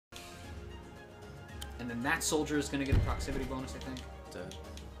And then that soldier is going to get a proximity bonus, I think. Dead.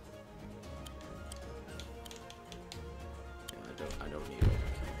 Yeah, I don't need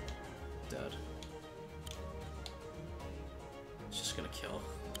overkill. Dead. It's just gonna kill.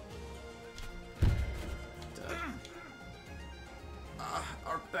 Dead. Ah,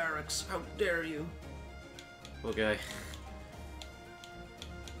 our barracks, how dare you? Okay.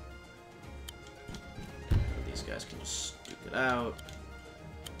 These guys can just duke it out.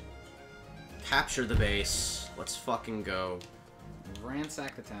 Capture the base. Let's fucking go.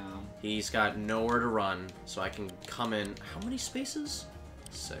 Ransack the town. He's got nowhere to run, so I can come in. How many spaces?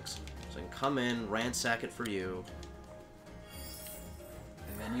 6. So I can come in, ransack it for you.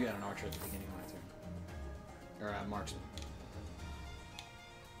 And then you got an archer at the beginning of my turn. Or a marksman.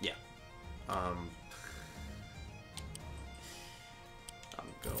 Yeah. I'm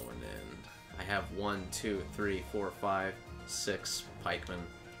going in. I have 1, 2, 3, 4, 5, 6 pikemen.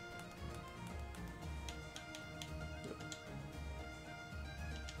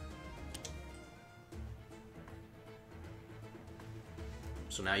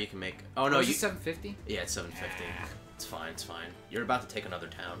 So now you can make. Oh no, you. 750? Yeah, it's 750. It's fine. It's fine. You're about to take another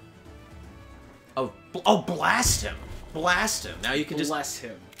town. Oh, blast him! Blast him! Now you can just. Bless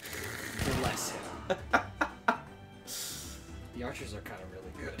him. Bless him. The archers are kind of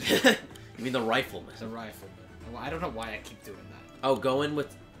really good. You mean the rifleman? The rifleman. Well, I don't know why I keep doing that. Oh, go in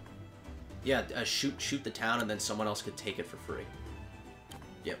with. Yeah, shoot the town, and then someone else could take it for free.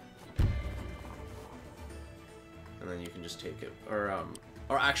 Yep. And then you can just take it, or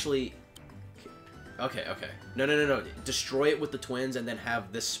actually. Okay. No. Destroy it with the twins, and then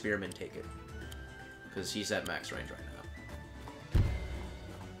have this spearman take it, because he's at max range right now.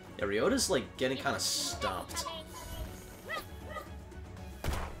 Yeah, Ryota's like getting kind of stomped.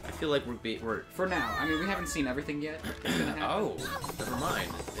 I feel like we're for now. I mean, we haven't seen everything yet. Oh, never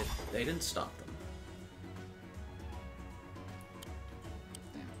mind. They didn't stop them.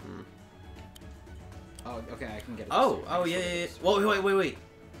 Damn. Oh, okay. I can get it. Oh, yeah. Whoa, wait.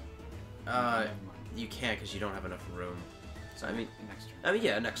 You can't because you don't have enough room. So next turn.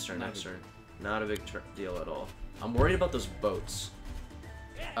 Yeah, next turn. Not a big deal at all. I'm worried about those boats.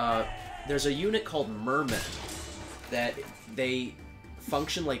 There's a unit called mermen that they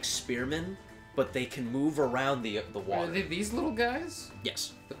function like spearmen, but they can move around the water. Are they these little guys?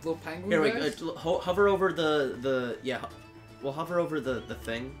 Yes. The little penguin Here, guys? hover over the yeah. We'll hover over the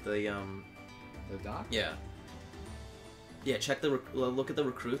thing. The dock? Yeah. Yeah. Check look at the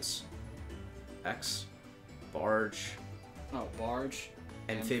recruits. X, barge. Oh, barge.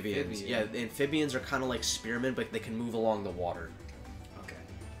 Amphibians. Yeah, amphibians are kind of like spearmen, but they can move along the water. Okay.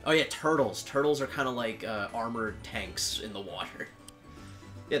 Oh yeah, turtles. Turtles are kind of like armored tanks in the water.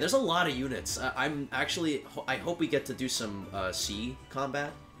 Yeah, there's a lot of units. I hope we get to do some sea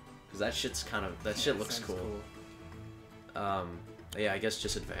combat, because that shit looks cool. Yeah, I guess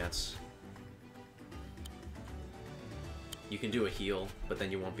just advance. You can do a heal, but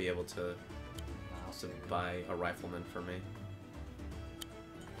then you won't be able to buy a rifleman for me.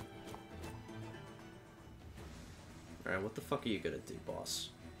 Alright, what the fuck are you gonna do, boss?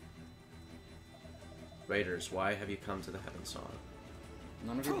 Raiders, why have you come to the Heaven Song?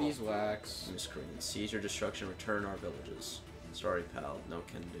 None of your beeswax. Miscreant, seize your destruction, return our villages. Sorry, pal, no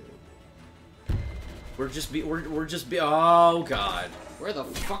can do. We're just oh god. Where the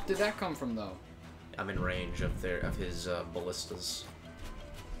fuck did that come from, though? I'm in range of his ballistas.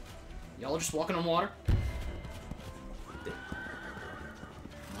 Y'all are just walking on water?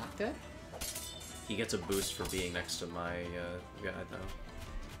 Not dead? He gets a boost for being next to my guy, though.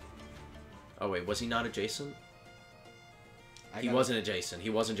 Oh wait, was he not adjacent? He wasn't adjacent. He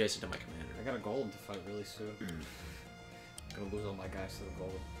wasn't adjacent to my commander. I got a golem to fight really soon. I'm gonna lose all my guys to the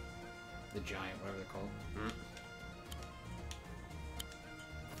golem. The giant, whatever they're called.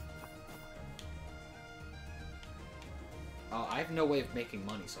 I have no way of making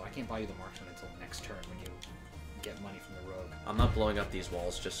money, so I can't buy you the marksman until next turn when you get money from the rogue. I'm not blowing up these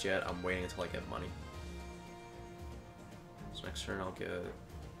walls just yet. I'm waiting until I get money. So next turn I'll get...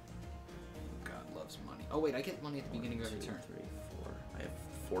 God loves money. Oh wait, I get money at the beginning of every turn. 3, 4. I have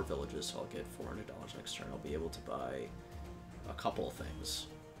 4 villages, so I'll get $400 next turn. I'll be able to buy a couple of things.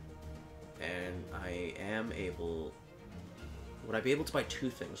 And I am able... Would I be able to buy 2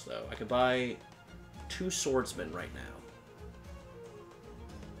 things, though? I could buy 2 swordsmen right now.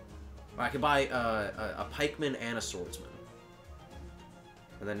 Or I could buy a pikeman and a swordsman.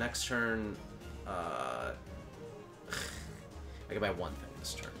 And then next turn, I could buy 1 thing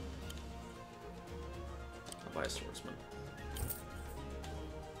this turn. I'll buy a swordsman.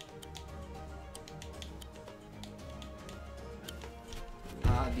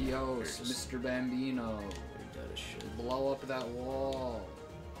 Adios, Mr. Bambino. You're dead as shit. Blow up that wall.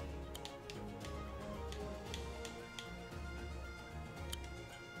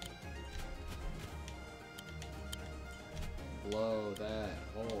 Blow that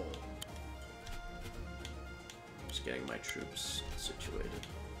hole. Just getting my troops situated.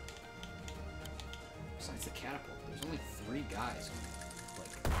 Besides the catapult, there's only 3 guys,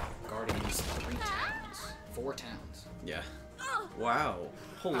 like, guarding these 3 towns. 4 towns. Yeah. Wow.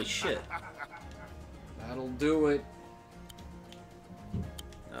 Holy shit. That'll do it.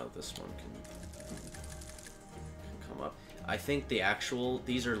 Now this one can come up. I think the actual,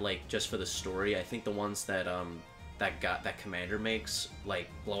 these are like just for the story. I think the ones that that commander makes like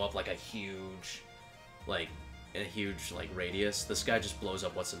blow up like a huge, like in a huge like radius. This guy just blows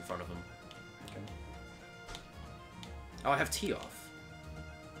up what's in front of him. Okay. Oh, I have T off.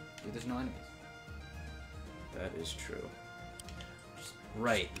 Dude, there's no enemies. That is true.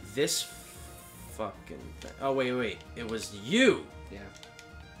 Right, this fucking thing. Oh, wait. It was you! Yeah.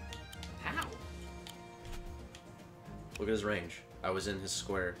 How? Look at his range. I was in his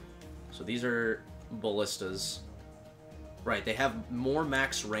square. So these are ballistas. Right, they have more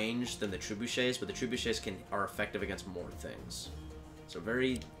max range than the trebuchets, but the trebuchets are effective against more things. So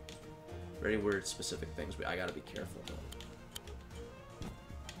very, very weird specific things. I gotta be careful, though.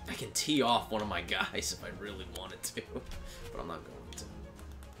 I can tee off one of my guys if I really wanted to, but I'm not going to.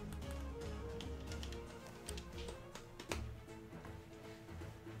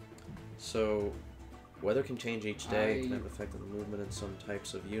 So, weather can change each day, can have an effect on the movement in some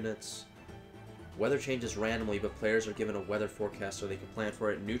types of units. Weather changes randomly, but players are given a weather forecast so they can plan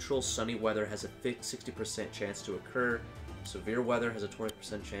for it. Neutral, sunny weather has a 60% chance to occur. Severe weather has a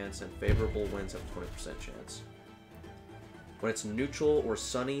 20% chance, and favorable winds have a 20% chance. When it's neutral or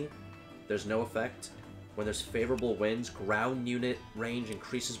sunny, there's no effect. When there's favorable winds, ground unit range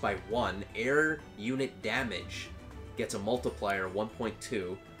increases by 1. Air unit damage gets a multiplier of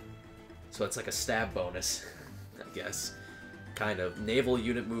 1.2. So it's like a stab bonus, I guess. Kind of. Naval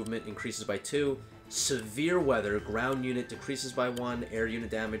unit movement increases by 2. Severe weather, ground unit decreases by 1. Air unit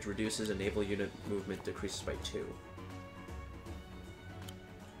damage reduces, and naval unit movement decreases by 2.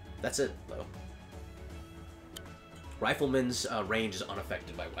 That's it, though. Rifleman's range is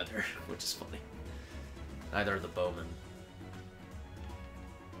unaffected by weather, which is funny. Neither are the bowmen.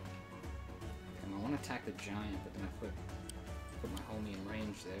 And I want to attack the giant, but then I put my homie in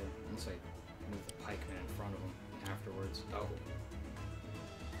range there. Once I move the pikeman in front of him afterwards. Oh.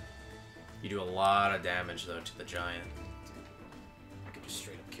 You do a lot of damage, though, to the giant. I could just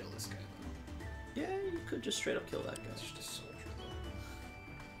straight up kill this guy, though. Yeah, you could just straight up kill that guy. That's just a soldier, though.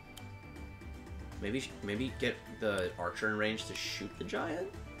 Maybe get the archer in range to shoot the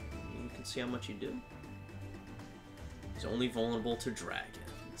giant. You can see how much you do. He's only vulnerable to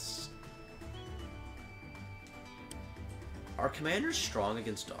dragons. Are commanders strong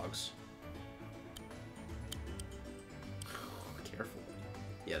against dogs? Careful.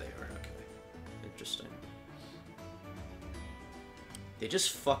 Yeah, they are. Okay. Interesting. They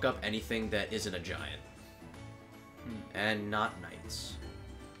just fuck up anything that isn't a giant. And not knights.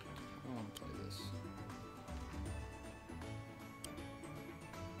 I want to play this.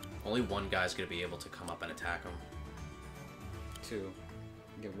 Only one guy's gonna be able to come up and attack him. 2.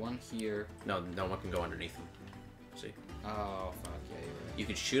 Get 1 here. No one can go underneath him. See? Oh fuck yeah, you're right. You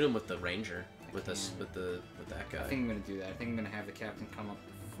can shoot him with the ranger, with that guy. I think I'm gonna do that. I think I'm gonna have the captain come up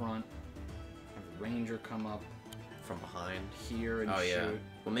front, have the ranger come up from behind here and oh shoot. yeah.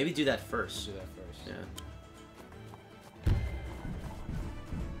 Well, maybe do that first. Do that first. Yeah.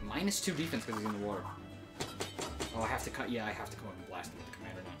 -2 defense because he's in the water. Oh, I have to cut. Yeah, I have to come up and blast him with the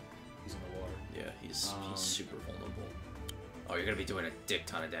commander now. He's in the water. Yeah, he's super vulnerable. Oh, you're gonna be doing a dick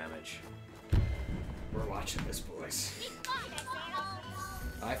ton of damage. We're watching this, boys.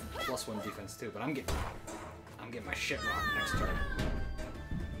 I have +1 defense too, but I'm getting my shit rocked next turn.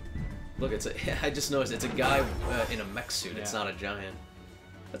 Look, I just noticed it's a guy in a mech suit. Yeah. It's not a giant.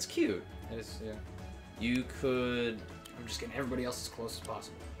 That's cute. It is, yeah. You could. I'm just getting everybody else as close as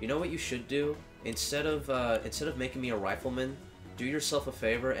possible. You know what you should do? Instead of making me a rifleman, do yourself a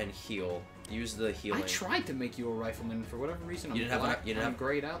favor and heal. Use the healing. I tried to make you a rifleman for whatever reason. You didn't have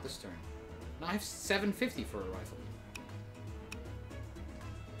grayed out this turn. No, I have 750 for a rifleman.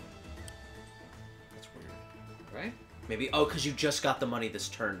 That's weird. Right? Maybe because you just got the money this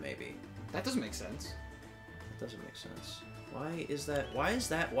turn. Maybe. That doesn't make sense. It doesn't make sense. Why is that? Why is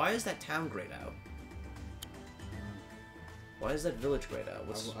that town grayed out? Why is that village grayed out?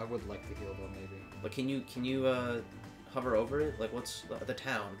 I would like to heal though, maybe. But can you hover over it? Like what's the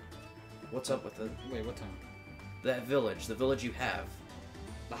town? What's up with it? Wait, what town? That village, the village you have.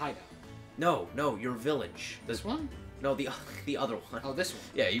 The hideout. No, no, your village. This one? No, the other one. Oh, this one.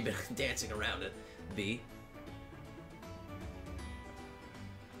 Yeah, you've been dancing around it. B.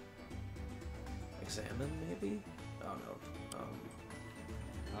 Examine, maybe? Oh no.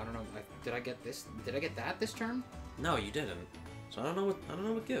 I don't know. Did I get this? Did I get that this turn? No, you didn't. So I don't know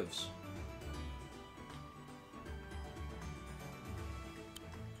what gives.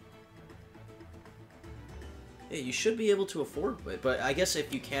 Yeah, you should be able to afford it, but I guess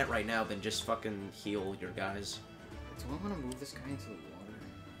if you can't right now, then just fucking heal your guys. Do I want to move this guy into the water?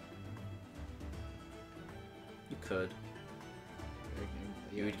 You could.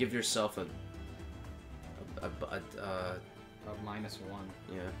 Yeah. You would give yourself a -1.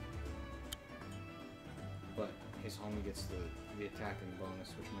 yeah. But his homie gets the attacking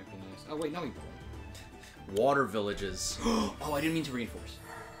bonus, which might be nice. Oh wait, no, he won't. Water villages. Oh, I didn't mean to reinforce.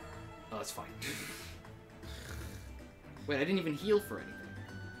 Oh, that's fine. Wait, I didn't even heal for anything.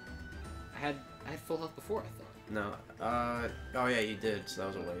 I had full health before, I thought. No. Oh yeah, you did. So that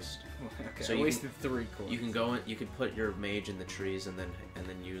was a waste. Okay, So I you wasted 3 coins. You can go in. You could put your mage in the trees and then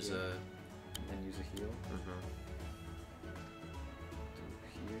use Yeah. a. And then use a heal. To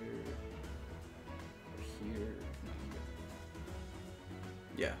here. Or here. No, here.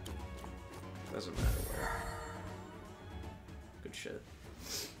 Yeah. Doesn't matter where. Good shit.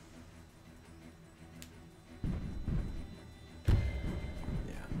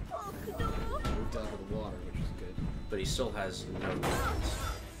 Yeah. Moved out of the water, which is good. But he still has no defense.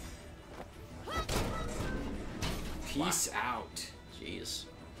 Peace out. Jeez.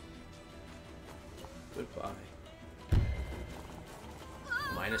 Goodbye.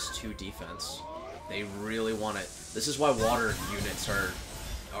 -2 defense. They really want it. This is why water units are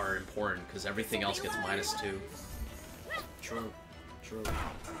important, because everything else gets -2. True. True.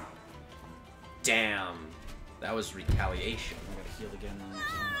 Damn. That was retaliation. I gotta heal again now.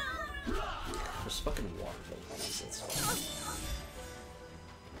 There's fucking water villages. That's fine.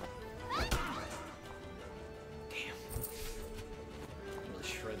 Damn. I'm really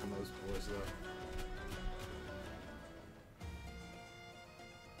shredding those boys though.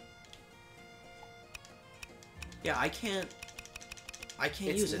 Yeah, I can't It's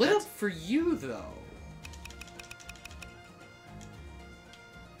use it. lit That's- up for you though.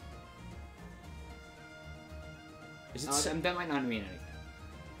 Is it That might not mean anything.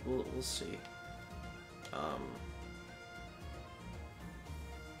 We'll see.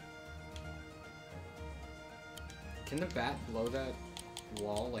 Can the bat blow that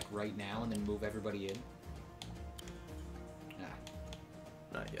wall like right now and then move everybody in? Nah.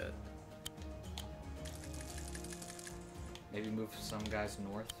 Not yet. Maybe move some guys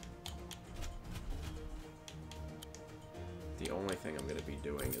north. The only thing I'm gonna be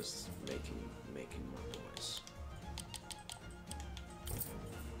doing is making more noise.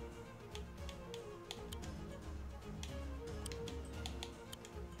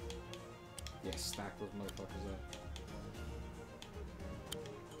 Yeah, stack those motherfuckers up.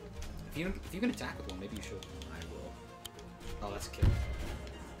 If you can attack with one, maybe you should. I will. Oh, that's a kill.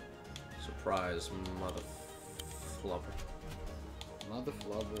 Surprise, mother flubber. Mother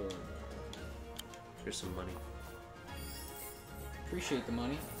flubber. Here's some money. Appreciate the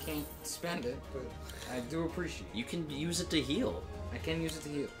money. I can't spend it, but I do appreciate it. You can use it to heal. I can use it to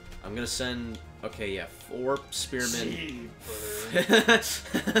heal. I'm gonna send. Okay, yeah, 4 spearmen.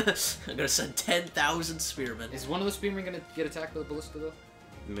 I'm gonna send 10,000 spearmen. Is one of the spearmen gonna get attacked by the ballista though?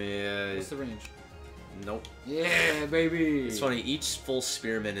 What's the range? Nope. Yeah, baby. It's funny. Each full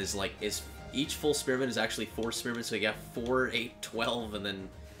spearman is each full spearman is actually 4 spearmen. So you got 4, 8, 12, and then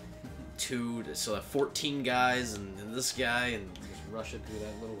 2. So 14 guys, and this guy, and Just rush it through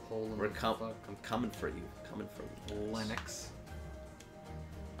that little hole in we're the fuck. I'm coming for you. Coming for you. Lennox.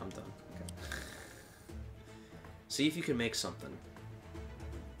 I'm done. Okay. See if you can make something.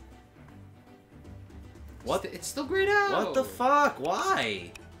 What? It's still grayed out. What the fuck?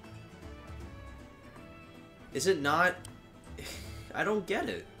 Why? Is it not? I don't get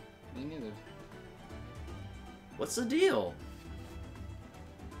it. Me neither. What's the deal?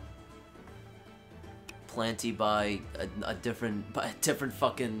 Planty by a different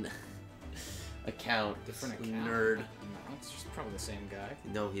fucking account. Different account. Nerd. No, it's just probably the same guy.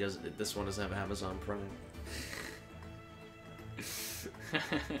 No, he doesn't. This one doesn't have Amazon Prime.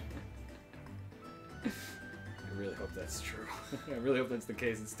 I really hope that's true. I really hope that's the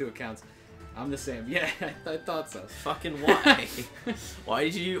case. It's 2 accounts. I'm the same. Yeah, I thought so. Fucking why? Why are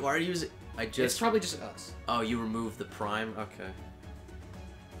you using? It's probably just us. Oh, you removed the Prime. Okay.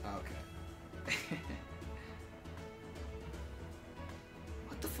 Okay.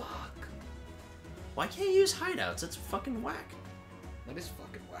 What the fuck? Why can't you use hideouts? That's fucking whack. That is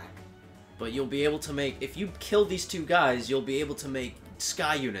fucking whack. But you'll be able to make... If you kill these two guys, you'll be able to make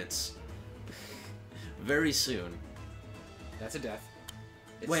sky units. Very soon. That's a death.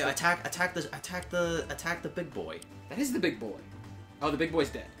 Wait, attack the big boy. That is the big boy. Oh, the big boy's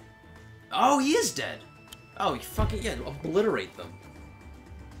dead. Oh, he is dead. Oh, you fucking... Yeah, obliterate them.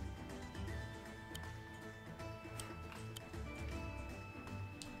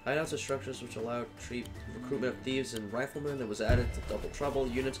 Hideouts are structures which allow recruitment of thieves and riflemen. That was added to Double Trouble.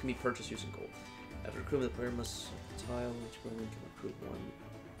 Units can be purchased using gold. After recruitment, the player must tile each building can recruit one.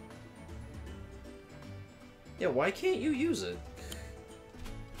 Yeah, why can't you use it?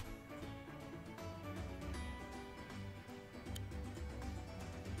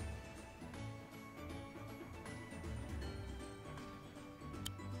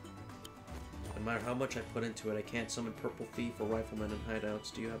 No matter how much I put into it, I can't summon Purple Thief or Riflemen in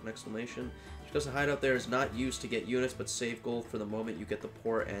hideouts. Do you have an explanation? Because the hideout there is not used to get units, but save gold for the moment you get the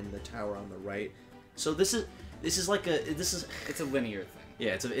port and the tower on the right. So this is like a it's a linear thing.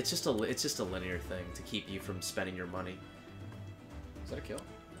 Yeah, it's just a linear thing to keep you from spending your money. Is that a kill?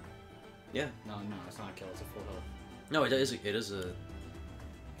 Yeah. No, it's not a kill. It's a full health. No, it is a.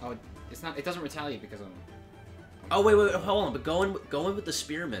 Oh, it's not. It doesn't retaliate because I'm oh wait, hold on. But go in with the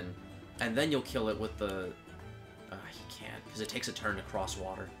spearman. And then you'll kill it with the... you can't, because it takes a turn to cross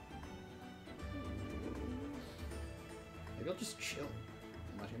water. Maybe I'll just chill.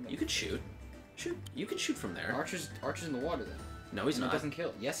 You could shoot. You can shoot from there. Archer's in the water then. No, he's not. He doesn't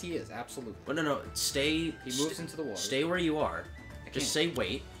kill. Yes, he is. Absolutely. But no. Stay... He moves into the water. Stay where you are. Just say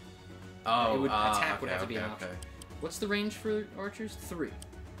wait. Oh, it would, attack would have to be an okay. option. What's the range for archers? 3.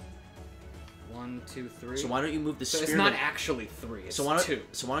 1, 2, 3. So why don't you move the spearman? It's not actually 3. It's 2.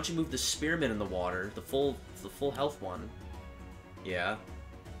 So why don't you move the spearman in the water, the full health one? Yeah.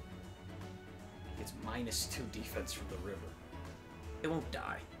 It's -2 defense from the river. It won't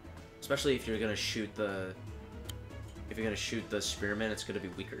die, especially if you're gonna shoot the. If you're gonna shoot the spearman, it's gonna be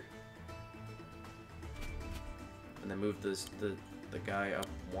weaker. And then move the guy up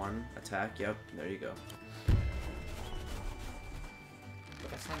 1 attack. Yep, there you go.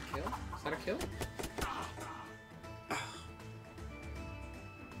 That's not a kill? Is that a kill? I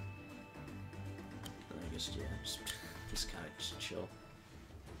guess, yeah, just kind of just chill.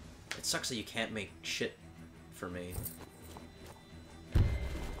 It sucks that you can't make shit for me.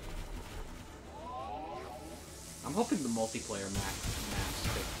 I'm hoping the multiplayer maps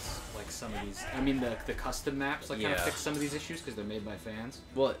fix, like, some of these... I mean, the custom maps, like, kind of fix some of these issues, because they're made by fans.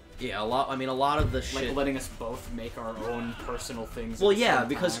 Well, yeah, a lot of the shit... Like, letting us both make our own personal things Well, yeah,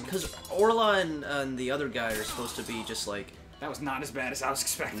 because Orla and the other guy are supposed to be just, like... That was not as bad as I was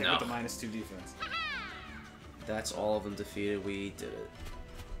expecting with the -2 defense. That's all of them defeated. We did it.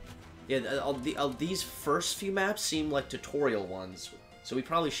 Yeah, these first few maps seem like tutorial ones, so we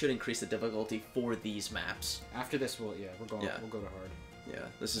probably should increase the difficulty for these maps. After this, we'll go to hard. Yeah,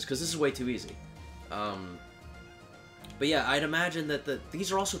 this is way too easy. But yeah, I'd imagine that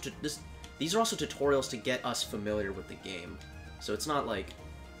these are also tutorials to get us familiar with the game. So it's not like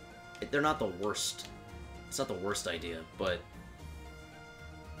they're not the worst. It's not the worst idea, but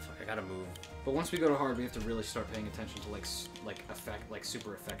fuck, I gotta move. But once we go to hard, we have to really start paying attention to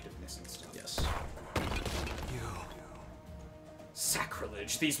super effectiveness and stuff. Yes.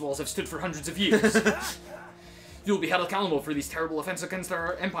 Sacrilege! These walls have stood for hundreds of years. You will be held accountable for these terrible offenses against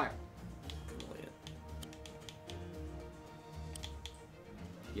our empire. Brilliant.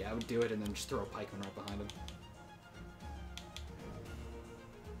 Yeah, I would do it and then just throw a pikeman right behind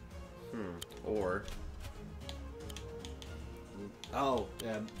him. Or... Oh,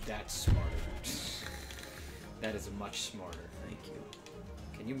 that's smarter. That is much smarter. Thank you.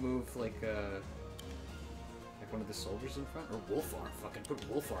 Can you move, like one of the soldiers in front? Or Wolfar? Fucking put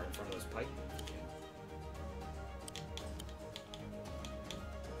Wolfar in front of those pikemen if you can.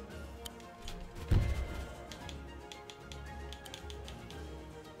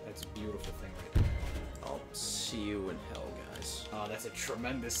 That's a beautiful thing right there. I'll see you in hell, guys. Oh, that's a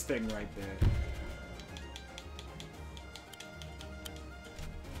tremendous thing right there.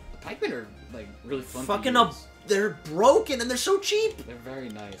 The pikemen are, like, really fun Fucking to use. they're broken and they're so cheap! They're very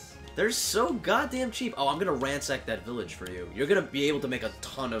nice. They're so goddamn cheap. Oh, I'm gonna ransack that village for you. You're gonna be able to make a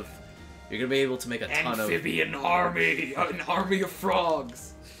ton of... You're gonna be able to make a ton of... Amphibian army! An army of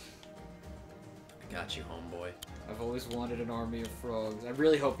frogs! I got you, homeboy. I've always wanted an army of frogs. I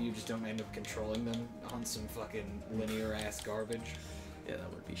really hope you just don't end up controlling them on some fucking linear-ass garbage. Yeah, that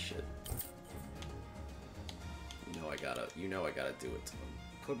would be shit. You know I gotta do it to them.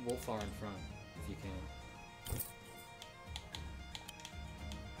 Put Wolfar in front, if you can.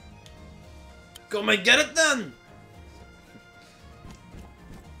 Go, mate, get it then!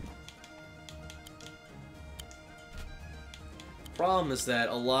 problem is that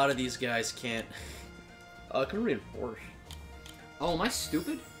a lot of these guys can't... can reinforce. Oh, am I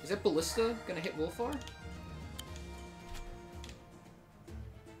stupid? Is that Ballista gonna hit Wolfar?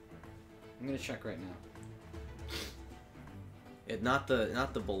 I'm gonna check right now. Not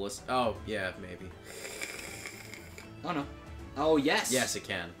the ballista. Oh, yeah, maybe. Oh, no. Oh, yes! Yes, it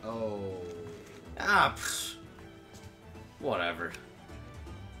can. Oh. Ah, pfft. Whatever.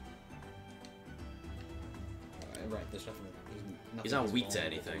 Right, there's nothing... He's not weak to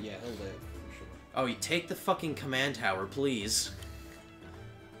anything. Yeah, he'll live, for sure. Oh, you take the fucking command tower, please.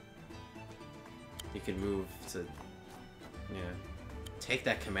 You can move to... Yeah. Take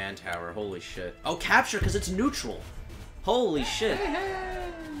that command tower, holy shit. Oh, capture, because it's neutral! Holy shit!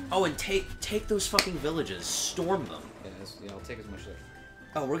 Oh, and take those fucking villages. Storm them. Yeah, I'll take as much there.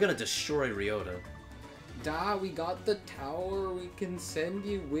 Oh, we're gonna destroy Ryota. Da, we got the tower. We can send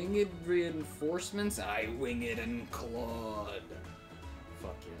you winged reinforcements. I wing it and clawed.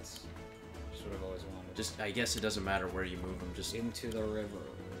 Fuck yes. Just what I've always wanted. Just, I guess it doesn't matter where you move them, just... Into the river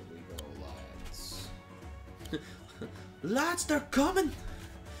we go, lads. Lads, they're coming!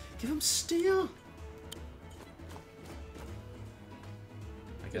 Give them steel!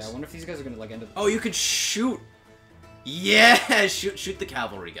 Yeah, I wonder if these guys are gonna, like, end up... Oh, you can shoot! Yeah! Shoot the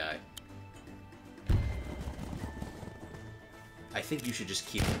cavalry guy. I think you should just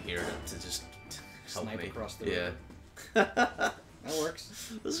keep him here to just help Snipe me. Across the river. That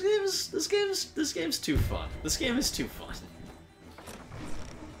works. This game's too fun. This game is too fun.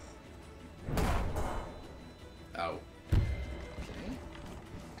 Oh. Okay.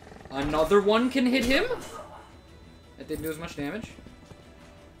 Another one can hit him? That didn't do as much damage.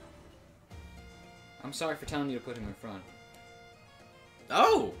 I'm sorry for telling you to put him in front.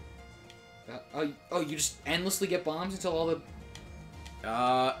 Oh! Oh, you just endlessly get bombs until all the...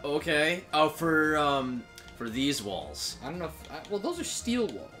 Okay. Oh, for these walls. I don't know if... well, those are steel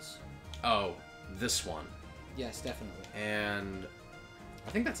walls. Oh, this one. Yes, definitely. And... I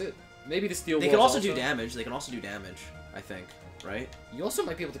think that's it. Maybe the steel walls They can also do damage. They can also do damage, I think. Right? You also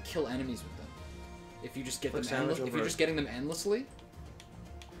might be able to kill enemies with them. If you just get them if you're just getting them endlessly.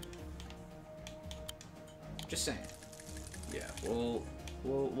 Just saying. Yeah, we'll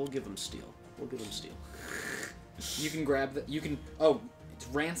give them steel. We'll give them steel. You can grab the... You can... Oh, it's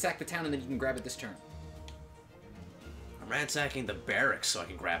ransack the town and then you can grab it this turn. I'm ransacking the barracks so I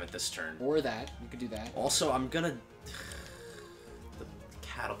can grab it this turn. Or that. You could do that. Also, I'm gonna... The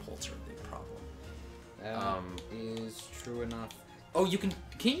catapults are a big problem. Is true enough. Oh, you can...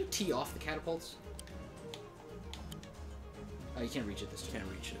 Can you tee off the catapults? Oh, you can't reach it this turn.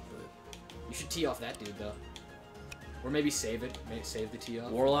 Can't reach it, but... You should tee off that dude, though. Or maybe save it. Maybe save the tee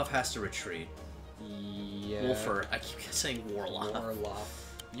off. Warloff has to retreat. Yeah. Wolfer. I keep saying Warloff. Warloff.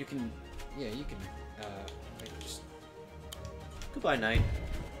 You can... Yeah, you can... just... Goodbye, knight.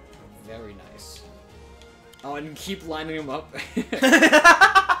 Very nice. Oh, and keep lining them up.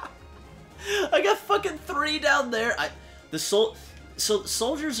 I got fucking 3 down there. So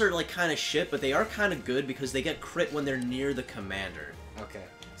soldiers are like kind of shit, but they are kind of good because they get crit when they're near the commander. Okay.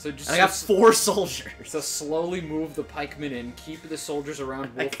 So just... And I got 4 soldiers. So slowly move the pikemen in, keep the soldiers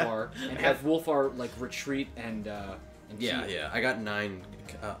around Wolfar, and have Wolfar like retreat and yeah, heal. yeah. I got 9.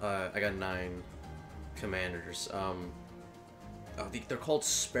 I got 9 commanders. They're called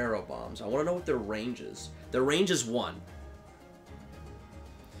Sparrow Bombs. I want to know what their range is. Their range is 1.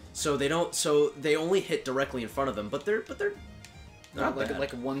 So they don't. So they only hit directly in front of them, but they're not bad.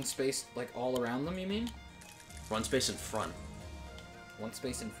 Like one space like all around them. You mean? One space in front. One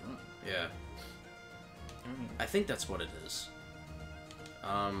space in front. Yeah. I think that's what it is.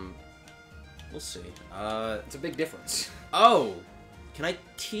 We'll see. It's a big difference. Oh! Can I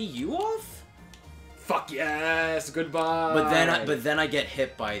tee you off? Fuck yes! Goodbye! But then I get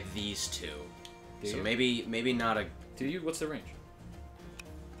hit by these 2. Do so you? maybe not a... Do you? What's the range?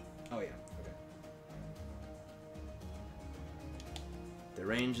 Oh yeah, okay. The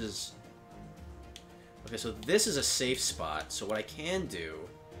range is... Okay, so this is a safe spot, so what I can do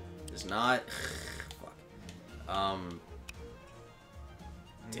is not... Fuck.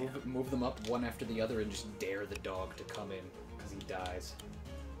 Move them up one after the other and just dare the dog to come in, because he dies.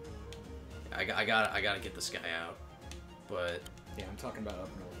 I gotta get this guy out, but... Yeah, I'm talking about up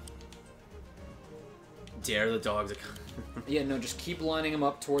north. Dare the dog to come... Yeah, no, just keep lining them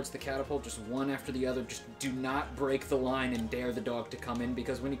up towards the catapult, just one after the other. Just do not break the line and dare the dog to come in,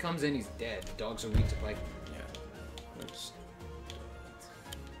 because when he comes in, he's dead. Dogs are weak to pike. Yeah. Just...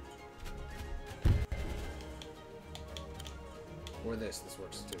 Or this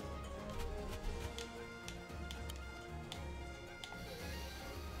works too.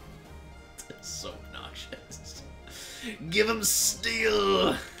 So obnoxious. Give him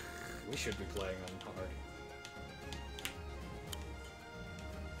steel! We should be playing on hard.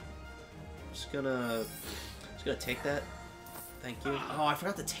 Just gonna take that. Thank you. Oh, I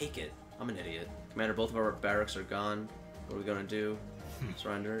forgot to take it. I'm an idiot. Commander, both of our barracks are gone. What are we gonna do?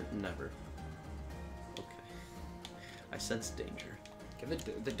 Surrender? Never. Okay. I sense danger.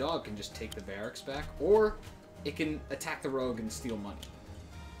 The dog can just take the barracks back, or it can attack the rogue and steal money.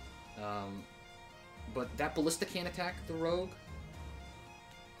 But that ballista can't attack the rogue.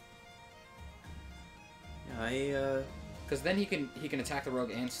 Yeah, because then he can attack the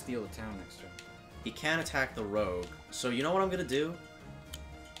rogue and steal the town next turn. He can attack the rogue. So you know what I'm gonna do?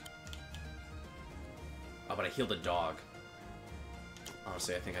 Oh, but I healed a dog.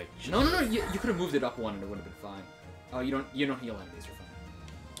 Honestly, I think I should. No. You could have moved it up one and it would have been fine. Oh, you don't heal enemies. You're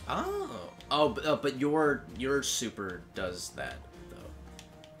fine. Oh, but your super does that though.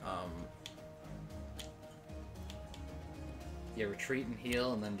 Yeah, retreat and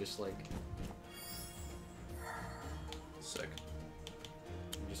heal, and then just like. Sick.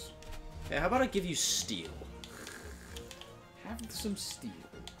 Just. Hey, how about I give you steel? Have some steel.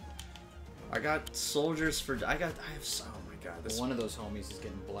 I got soldiers for. I have. Oh my god, this. One of those homies is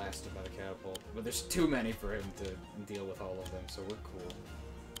getting blasted by the catapult, but there's too many for him to deal with all of them, so we're cool.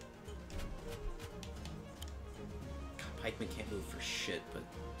 God, Pikeman can't move for shit, but.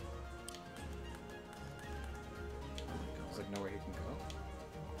 There's like nowhere he can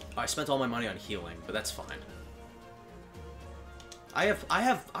go. I spent all my money on healing, but that's fine. I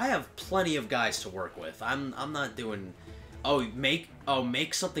have plenty of guys to work with. I'm not doing.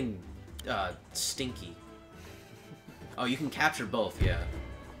 Make something stinky. Oh, you can capture both, yeah.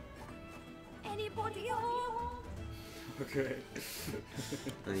 Anybody home? Okay.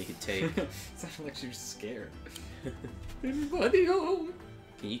 And you can take. Sounded like she was scared. Anybody home?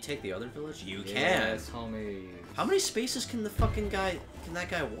 Can you take the other village? You can. Yes, homie. How many spaces can that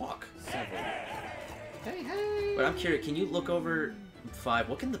guy walk? 7. Hey. But I'm curious, can you look over 5?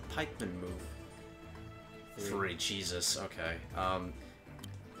 What can the pikemen move? 3. Jesus, okay.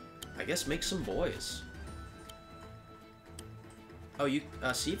 I guess make some boys. Oh, you,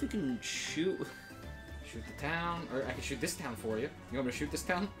 see if you can shoot... Shoot the town, or I can shoot this town for you. You want me to shoot this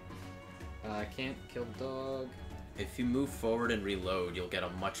town? I can't kill the dog. If you move forward and reload, you'll get a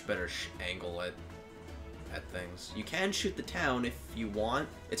much better angle at things. You can shoot the town if you want.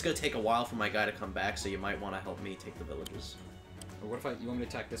 It's gonna take a while for my guy to come back, so you might want to help me take the villages. Or what if you want me to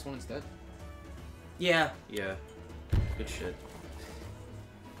attack this one instead? Yeah. Good shit.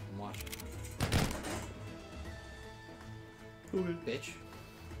 I'm watching. Okay. Bitch.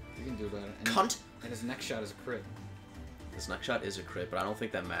 You can do about it. And Cunt! And his next shot is a crit. His next shot is a crit, but I don't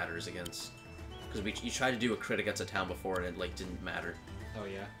think that matters against... Because you tried to do a crit against a town before and it, like, didn't matter. Oh,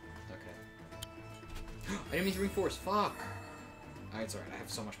 yeah? Okay. I didn't mean to reinforce. Fuck! Alright, it's alright. I have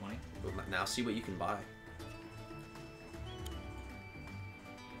so much money. But now see what you can buy.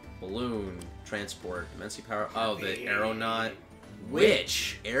 Balloon, transport, immensely power. Oh, the aeronaut.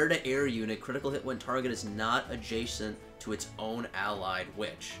 Witch! Air-to-air unit. Critical hit when target is not adjacent to its own allied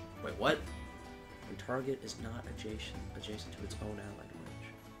witch. Wait, what? When target is not adjacent to its own allied witch.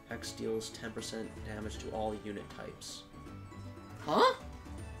 Hex deals 10% damage to all unit types. Huh?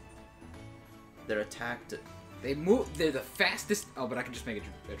 They're attacked. They move. They're the fastest. Oh, but I can just make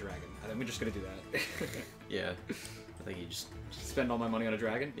a dragon. I'm just gonna do that. Yeah. I think you just spend all my money on a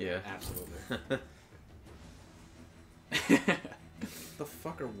dragon. Yeah. Absolutely. The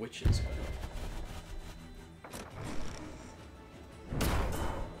fuck are witches?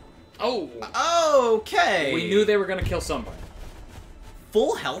 Oh. Okay. We knew they were gonna kill somebody.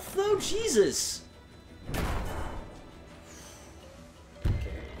 Full health though? Jesus.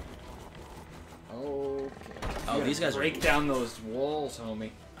 Okay. Oh, these guys break down those walls,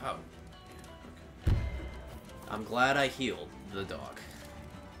 homie. Oh. Okay. I'm glad I healed the dog.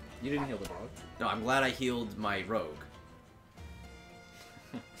 You didn't heal the dog. No, I'm glad I healed my rogue.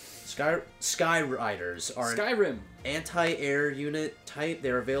 Sky Riders are Skyrim. an anti-air unit type.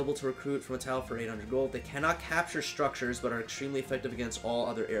 They're available to recruit from a town for 800 gold. They cannot capture structures, but are extremely effective against all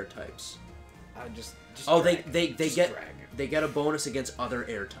other air types. Just oh, drag. they get drag. they get a bonus against other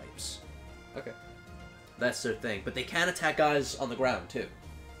air types. Okay. That's their thing. But they can attack guys on the ground too.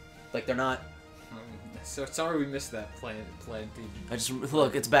 Like they're not. So sorry we missed that plan. I just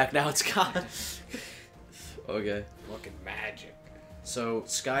look. It's back now. It's gone. Okay. Fucking magic. So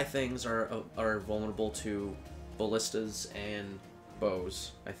sky things are vulnerable to ballistas and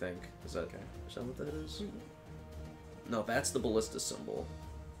bows. I think is that what that is? No, that's the ballista symbol,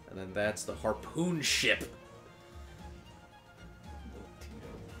 and then that's the harpoon ship.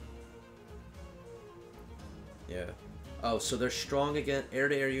 Yeah. Oh, so they're strong against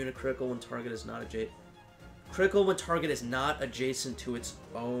air-to-air unit critical when target is not adjacent. Critical when target is not adjacent to its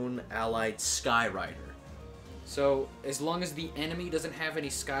own allied Skyrider. So, as long as the enemy doesn't have any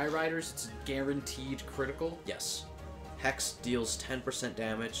Skyriders, it's guaranteed critical? Yes. Hex deals 10%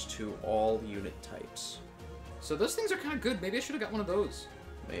 damage to all unit types. So those things are kind of good. Maybe I should have got one of those.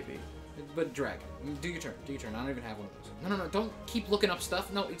 Maybe. But Dragon, do your turn. Do your turn. I don't even have one of those. No. Don't keep looking up stuff.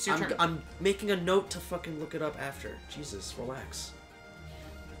 No, it's your turn. I'm making a note to fucking look it up after. Jesus, relax.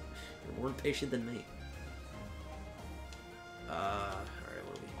 You're more impatient than me. Alright,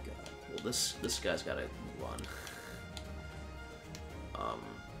 what do we got? Well, this guy's gotta run.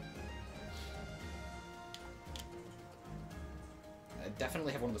 I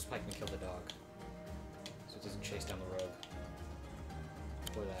definitely have one of those pikemen kill the dog. So it doesn't chase down the rogue.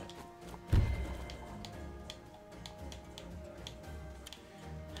 Or that.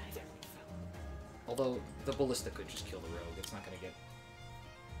 Although the ballista could just kill the rogue, it's not gonna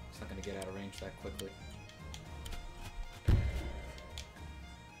get out of range that quickly.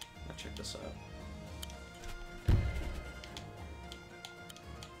 I'll check this out. Oh,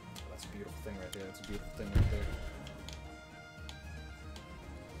 that's a beautiful thing right there. That's a beautiful thing right there.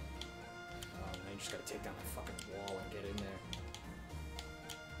 Oh, now you just gotta take down that fucking wall and get in there.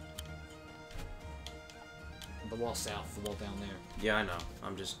 The wall south, the wall down there. Yeah, I know.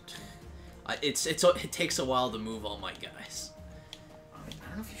 I'm just. It takes a while to move all my guys. I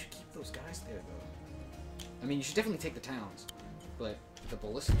don't know if you should keep those guys there though. I mean, you should definitely take the towns, but the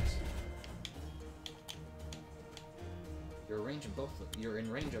ballistas. You're in range of both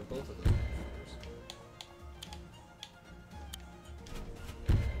of those numbers.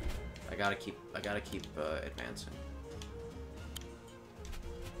 I gotta keep advancing.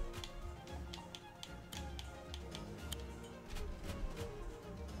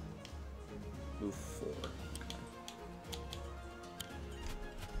 Move forward. Okay.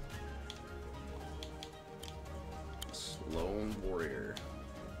 Lone warrior.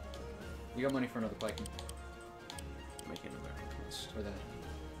 You got money for another pikeman. Making another quest. Or that.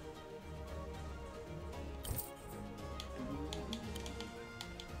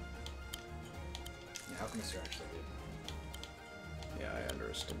 Yeah, Alchemists are actually good. Yeah, I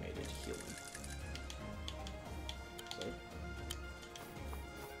underestimated healing. So,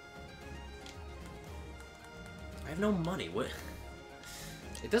 I have no money. What?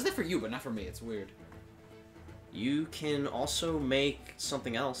 it does that for you, but not for me. It's weird. You can also make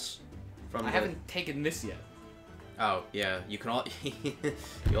something else from. I haven't taken this yet. Oh yeah, you can all.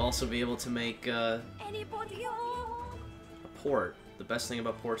 You'll also be able to make a port. The best thing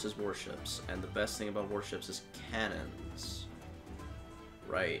about ports is warships, and the best thing about warships is cannons.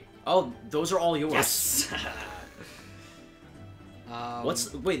 Right. Oh, those are all yours. Yes.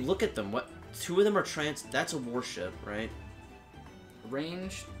 Wait, look at them. What? Two of them are That's a warship, right?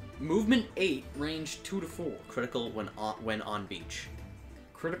 Range, movement 8, range 2 to 4. Critical when on beach.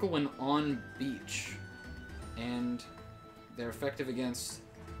 Critical when on beach, and they're effective against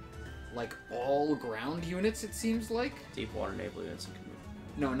like all ground units. It seems like. Deep water naval units.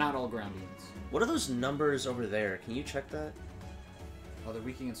 No, not all ground units. What are those numbers over there? Can you check that? Oh, they're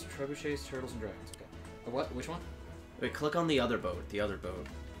weak against trebuchets, turtles, and dragons. Okay. What? Which one? Wait, click on the other boat. The other boat.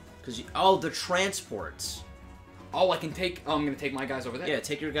 Cause oh, the transports. Oh, I can take. Oh, I'm gonna take my guys over there. Yeah,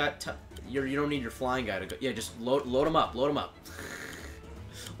 take your guy. You don't need your flying guy to go. Yeah, just load them up. Load them up.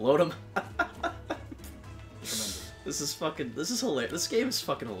 Load them. This is hilarious. This game is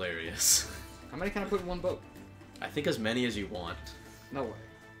fucking hilarious. How many can I put in one boat? I think as many as you want. No way.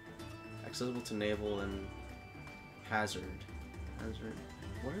 Accessible to naval and hazard.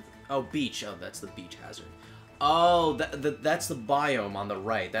 What? Oh, beach. Oh, that's the beach hazard. Oh, that's the biome on the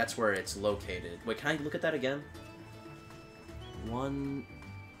right. That's where it's located. Wait, can I look at that again?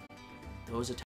 Those